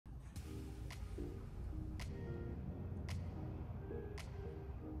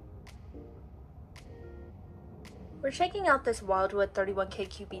We're checking out this Wildwood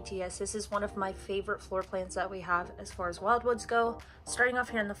 31KQBTS. This is one of my favorite floor plans that we have as far as Wildwoods go. Starting off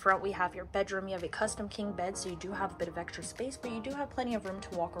here in the front, we have your bedroom. You have a custom king bed, so you do have a bit of extra space, but you do have plenty of room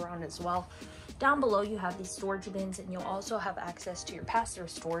to walk around as well. Down below, you have these storage bins, and you'll also have access to your pass-through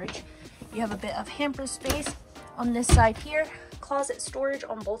storage. You have a bit of hamper space on this side here. Closet storage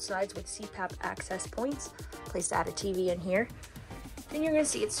on both sides with CPAP access points. Place to add a TV in here. Then you're going to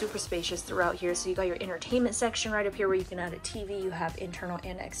see it's super spacious throughout here. So you got your entertainment section right up here where you can add a TV. You have internal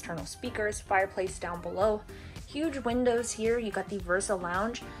and external speakers, fireplace down below. Huge windows here. You got the Versa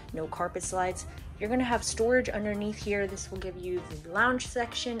lounge, no carpet slides. You're going to have storage underneath here. This will give you the lounge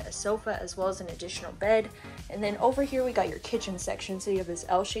section, a sofa, as well as an additional bed. And then over here, we got your kitchen section. So you have this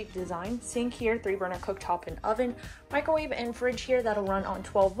L-shaped design, sink here, 3-burner cooktop and oven, microwave and fridge here that'll run on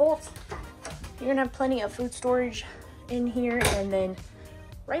 12 volts. You're going to have plenty of food storage in here, and then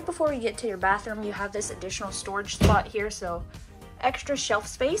right before we get to your bathroom, you have this additional storage spot here, so extra shelf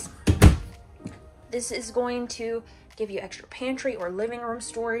space. This is going to give you extra pantry or living room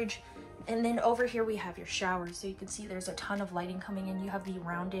storage. And then over here we have your shower, so you can see there's a ton of lighting coming in. You have the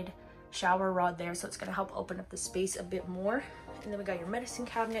rounded shower rod there, so it's going to help open up the space a bit more. And then we got your medicine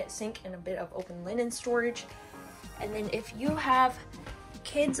cabinet, sink, and a bit of open linen storage. And then if you have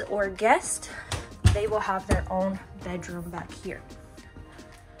kids or guests, they will have their own bedroom back here.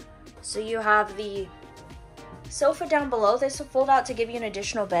 So you have the sofa down below. This will fold out to give you an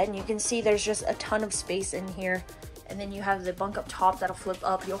additional bed, and you can see there's just a ton of space in here. And then you have the bunk up top that'll flip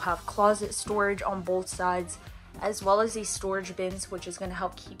up. You'll have closet storage on both sides, as well as these storage bins, which is going to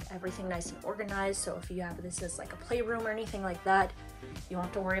help keep everything nice and organized. So if you have this as like a playroom or anything like that, you won't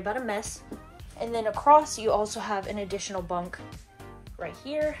have to worry about a mess. And then across, you also have an additional bunk right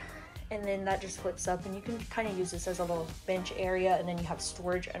here. And then that just flips up, and you can kind of use this as a little bench area, and then you have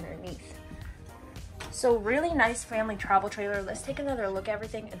storage underneath. So really nice family travel trailer. Let's take another look at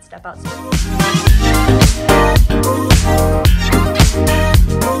everything and step outside.